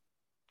 but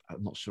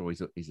I'm not sure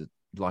he's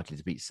likely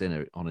to beat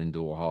Sinner on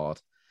indoor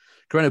hard.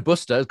 Carreno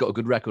Busta has got a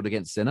good record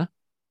against Sinner,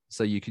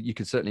 so you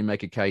could certainly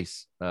make a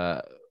case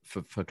for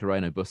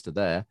Carreno Busta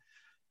there.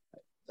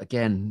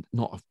 Again,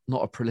 not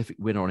a prolific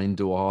winner on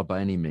indoor hard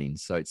by any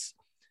means. So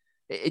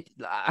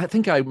I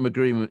think I'm in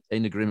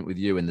agreement with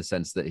you in the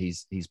sense that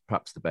he's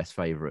perhaps the best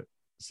favourite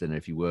Sinner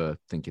if you were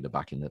thinking of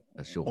backing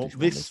a shortish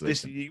one this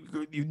week.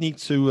 You need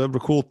to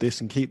record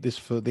this and keep this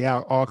for the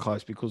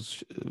archives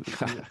because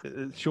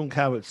Sean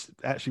Cowart's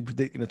actually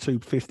predicting a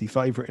 250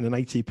 favourite in an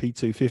ATP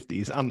 250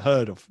 is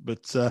unheard of.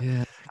 But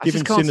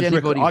given Sinner's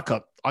record, I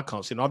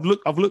can't see it.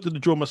 I've looked at the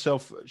draw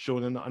myself,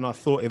 Sean, and I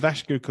thought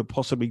Ivashka could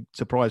possibly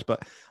surprise,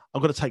 but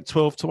I've got to take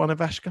 12 to 1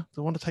 Ivashka.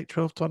 Do I want to take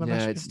 12 to 1 Ivashka?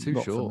 Yeah, it's too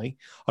Not short for me.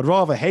 I'd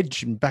rather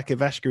hedge and back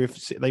Ivashka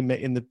if they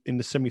met in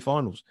the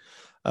semi-finals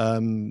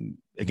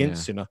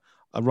against Sinner.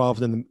 Rather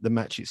than the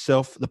match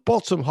itself. The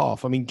bottom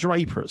half, I mean,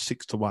 Draper at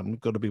 6 to 1,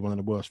 got to be one of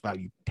the worst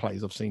value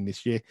players I've seen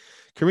this year.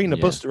 Carreno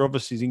Busta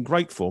obviously is in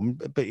great form,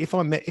 but if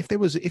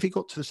it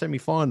got to the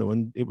semi-final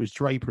and it was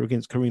Draper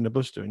against Carreno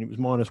Busta and it was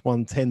minus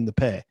 110 the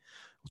pair,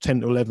 or 10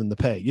 to 11 the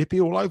pair, you'd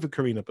be all over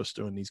Carreno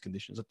Busta in these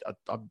conditions.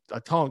 I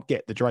can't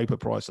get the Draper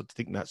price. I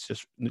think that's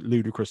just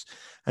ludicrous.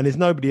 And there's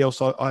nobody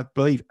else I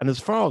believe. And as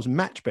far as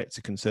match bets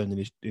are concerned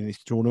in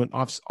this tournament,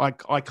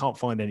 I can't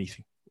find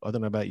anything. I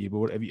don't know about you,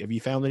 but have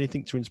you found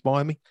anything to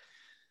inspire me?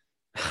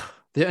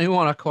 The only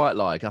one I quite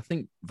like, I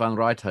think Van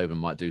Rijthoven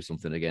might do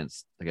something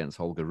against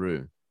Holger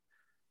Rune.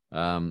 He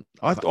was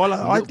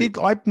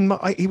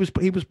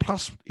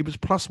plus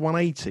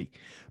 180,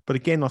 but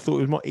again, I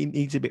thought he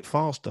needs a bit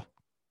faster.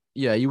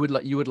 Yeah, you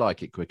would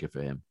like it quicker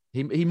for him.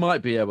 He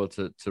might be able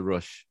to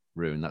rush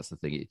Rune. That's the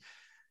thing.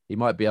 He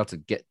might be able to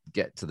get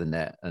to the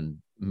net and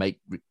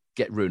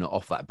get Rune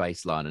off that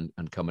baseline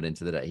and coming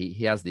into the net.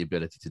 He has the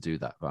ability to do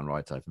that, Van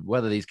Rijthoven.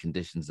 Whether these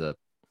conditions are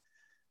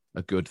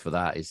good for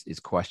that is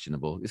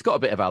questionable. It's got a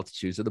bit of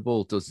altitude, so the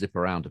ball does zip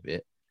around a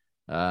bit,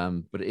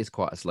 but it is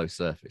quite a slow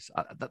surface.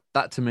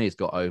 That to me has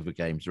got over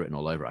games written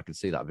all over it. I can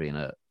see that being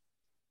a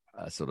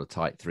sort of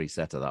tight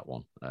 3-setter, that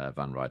one,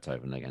 Van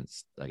Rijthoven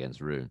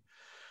against Rune.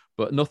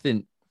 But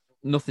nothing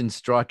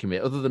striking me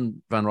other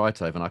than Van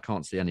Rijthoven. I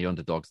can't see any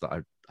underdogs that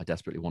I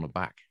desperately want to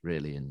back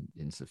really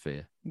in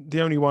Sofia.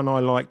 The only one I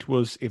liked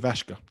was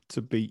Ivashka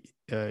to beat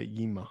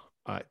Yima.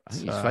 I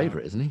think he's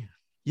favourite, isn't he?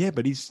 Yeah,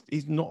 but he's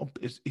not.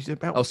 He's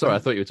about. Oh, sorry, I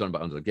thought you were talking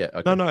about underdog. Yeah,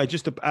 okay. No,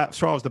 just as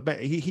far as the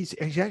bet, he's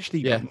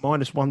actually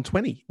minus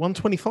 120,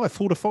 125,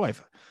 4 to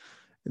 5.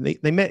 And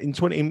they met in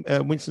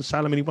Winston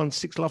Salem and he won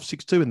 6-love,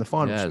 6-2 in the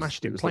final. Yeah,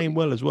 smashed it, playing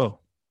well as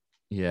well.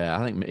 Yeah,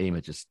 I think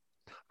Yima just,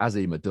 as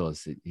Yima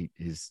does,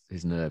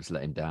 his nerves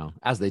let him down,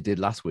 as they did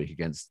last week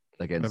against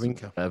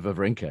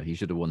Wawrinka. He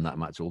should have won that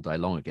match all day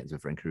long against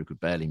Wawrinka, who could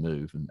barely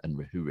move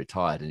and who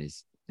retired in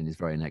his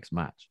very next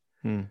match.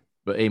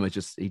 But Yima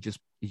he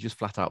just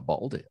flat out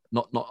bottled it,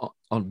 not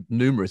on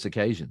numerous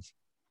occasions,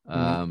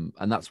 and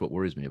that's what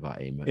worries me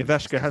about Yima.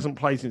 Ivashka hasn't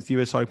played since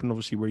the US Open,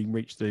 obviously, where he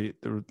reached the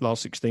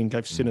last 16,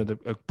 gave Sinner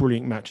a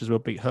brilliant match as well.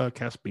 Beat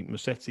Hurkacz, beat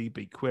Massetti,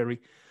 beat Querrey.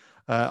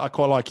 I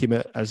quite like him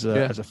as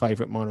a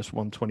favourite, minus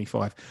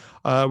 125.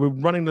 We're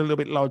running a little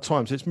bit low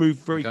time, so let's move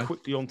very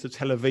quickly on to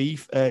Tel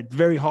Aviv.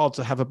 Very hard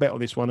to have a bet on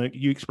this one.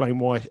 You explain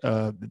why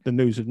the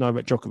news of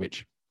Novak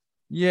Djokovic.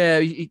 Yeah,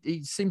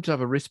 he seemed to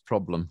have a wrist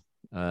problem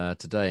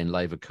today in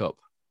Laver Cup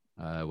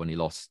when he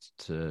lost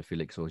to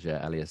Felix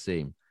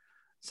Auger-Aliassime.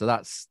 So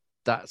that's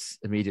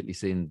immediately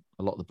seen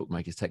a lot of the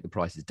bookmakers take the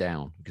prices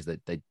down because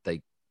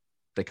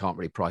they can't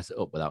really price it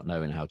up without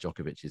knowing how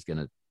Djokovic is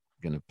going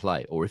to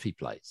play or if he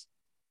plays.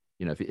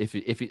 You know, if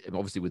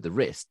obviously with the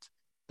wrist,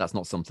 that's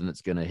not something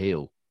that's going to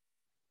heal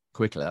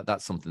quickly.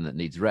 That's something that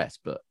needs rest,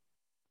 but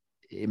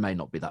it may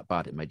not be that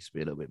bad. It may just be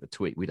a little bit of a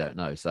tweak. We don't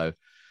know. So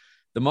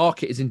the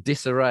market is in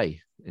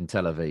disarray in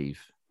Tel Aviv.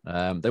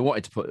 They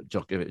wanted to put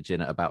Djokovic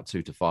in at about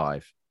 2 to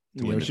 5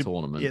 to win the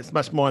tournament. Yeah,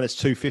 it's minus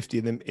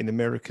 250 in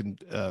American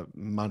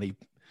money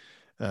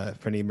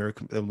for any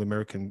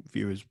American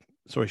viewers.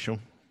 Sorry, Sean.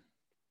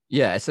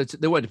 Yeah, so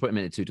they wanted to put him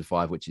in at 2 to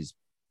 5, which is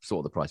sort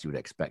of the price you would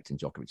expect in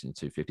Djokovic in the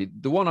 250.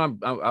 The one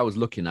I was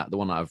looking at, the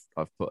one I've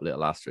put a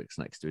little asterisk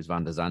next to is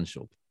Van der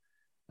Zandschulp,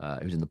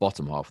 who's in the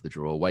bottom half of the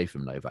draw away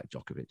from Novak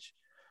Djokovic.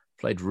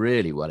 Played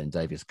really well in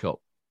Davis Cup,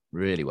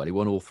 really well. He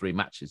won all 3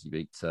 matches. He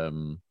beat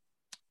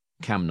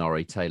Cam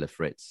Norrie, Taylor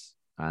Fritz,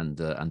 and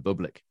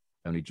Bublik.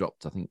 Only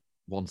dropped, I think,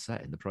 1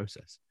 set in the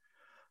process.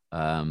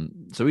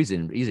 So he's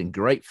in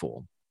great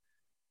form.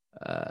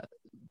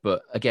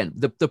 But again,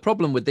 the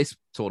problem with this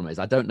tournament is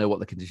I don't know what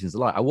the conditions are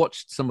like. I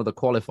watched some of the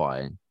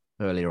qualifying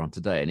earlier on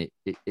today,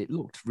 and it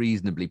looked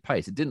reasonably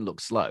paced. It didn't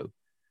look slow,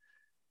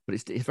 but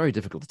it's very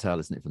difficult to tell,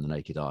 isn't it, from the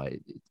naked eye?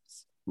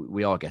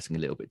 We are guessing a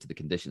little bit to the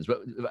conditions.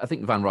 But I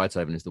think Van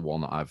Rijthoven is the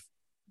one that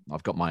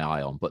I've got my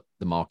eye on, but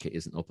the market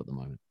isn't up at the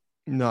moment.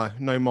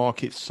 No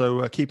markets.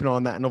 So keep an eye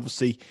on that. And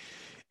obviously,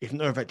 if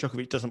Novak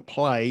Djokovic doesn't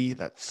play,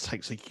 that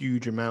takes a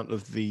huge amount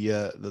of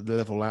the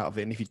level out of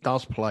it. And if he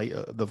does play,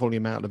 the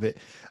volume out of it.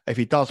 If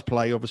he does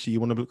play, obviously you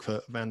want to look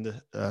for Van der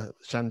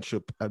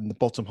Zandschulp and the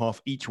bottom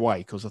half each way,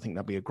 because I think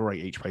that'd be a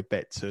great each way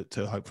bet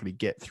to hopefully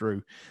get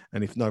through.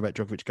 And if Novak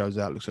Djokovic goes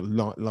out, it looks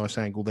a nice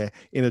angle there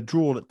in a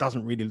draw that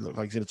doesn't really look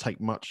like it's going to take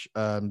much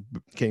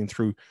getting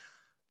through.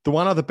 The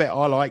one other bet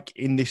I like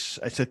in this,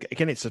 it's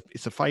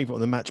a favourite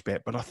on the match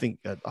bet, but I think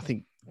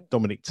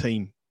Dominic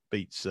Thiem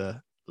beats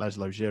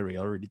Laszlo Djere.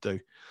 I really do.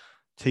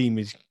 Thiem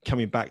is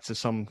coming back to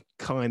some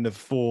kind of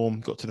form.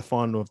 Got to the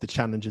final of the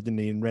Challenger, didn't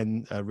he, in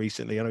Rennes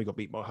recently? I know he got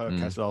beat by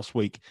Hurkacz last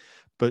week,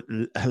 but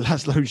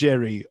Laszlo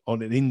Djere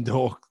on an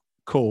indoor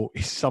court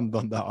is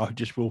something that I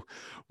just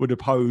would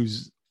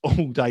oppose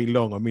all day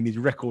long. I mean, his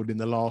record in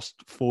the last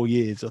 4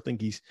 years, I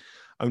think he's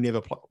only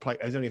ever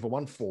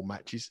won 4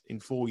 matches in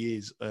 4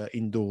 years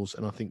indoors,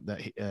 and I think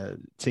that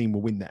Thiem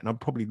will win that. And I'd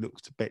probably look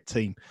to bet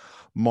Thiem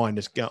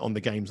minus on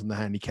the games on the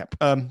handicap.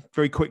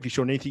 Very quickly,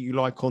 Sean, anything you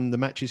like on the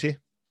matches here?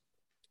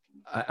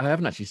 I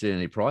haven't actually seen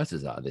any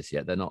prices out of this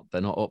yet. They're not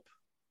up,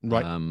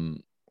 right?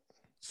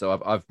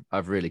 So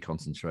I've really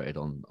concentrated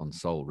on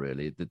Seoul.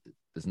 Really,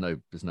 there's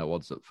no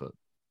odds up for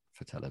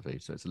Tel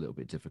Aviv, so it's a little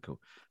bit difficult.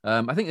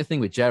 I think the thing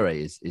with Djere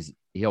is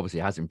he obviously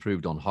has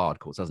improved on hard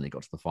courts, hasn't he?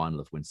 Got to the final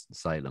of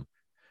Winston-Salem,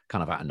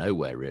 kind of out of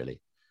nowhere, really.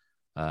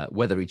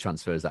 Whether he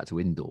transfers that to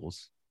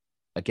indoors,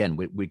 again,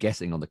 we're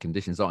guessing on the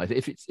conditions.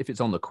 If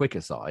it's on the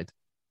quicker side,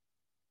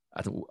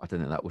 I don't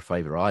think that would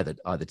favour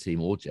either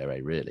team or Djere,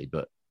 really.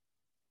 But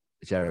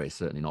Djere is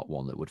certainly not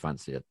one that would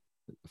fancy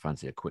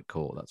a quick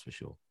court, that's for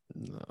sure.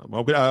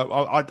 No,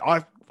 well,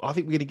 I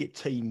think we're going to get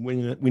Thiem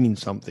winning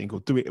something, or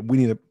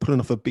pulling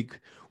off a big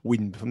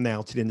win from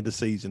now to the end of the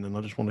season, and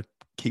I just want to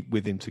keep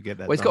with him to get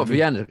that. Well, he's got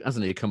Vienna,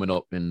 hasn't he, coming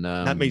up in?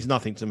 That means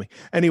nothing to me.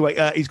 Anyway,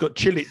 he's got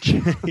Cilic.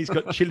 He's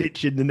got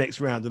Cilic in the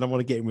next round, and I want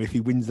to get him if he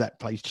wins that,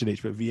 plays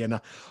Cilic. But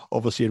Vienna,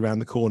 obviously, around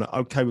the corner.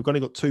 Okay, we've only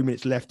got 2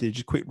 minutes left here.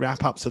 Just a quick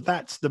wrap up. So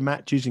that's the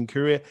matches in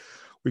Korea.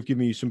 We've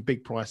given you some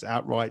big price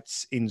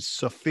outrights in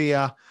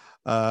Sofia.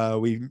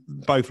 We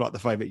both like the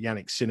favourite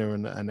Jannik Sinner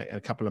and a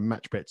couple of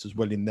match bets as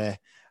well in there.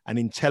 And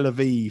in Tel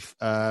Aviv,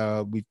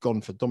 we've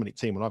gone for Dominic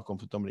Thiem, and I've gone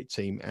for Dominic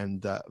Thiem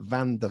and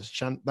Van der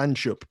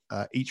Zandschulp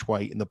each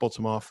way in the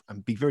bottom half.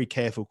 And be very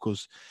careful,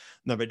 because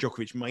Novak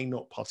Djokovic may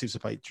not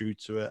participate due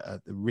to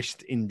the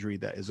wrist injury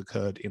that has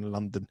occurred in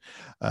London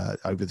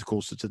over the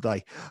course of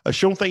today.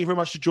 Sean, thank you very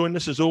much for joining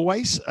us as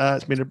always.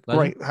 It's been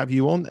great to have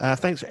you on.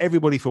 Thanks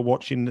everybody for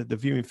watching. The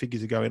viewing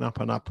figures are going up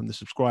and up, and the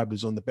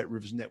subscribers on the Bet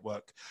Rivers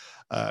Network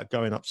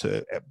going up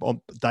to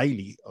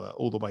daily,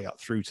 all the way up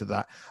through to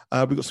that.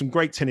 We've got some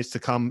great tennis to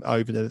come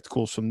over the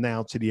course from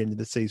now to the end of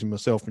the season.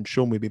 Myself and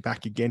Sean will be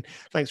back again.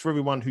 Thanks for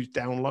everyone who's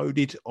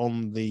downloaded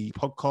on the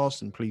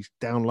podcast, and please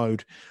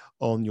download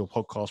on your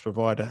podcast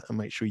provider and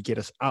make sure you get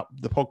us up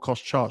the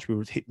podcast charts. We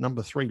hit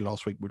number 3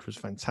 last week, which was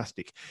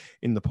fantastic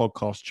in the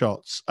podcast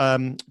charts.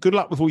 Good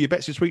luck with all your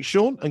bets this week,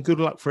 Sean, and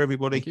good luck for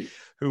everybody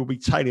who will be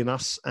tailing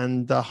us,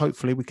 and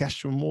hopefully we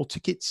cash some more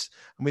tickets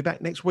and we're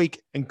back next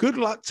week. And good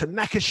luck to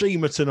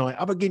Nakashima tonight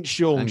up against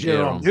Sean.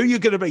 Who are you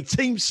going to be,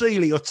 Team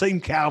Seeley or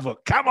Team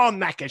Calvert? Come on,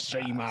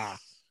 Nakashima.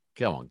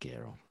 Come on,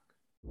 Gero.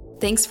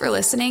 Thanks for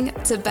listening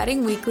to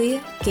Betting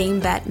Weekly Game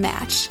Bet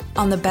Match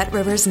on the Bet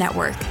Rivers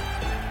Network.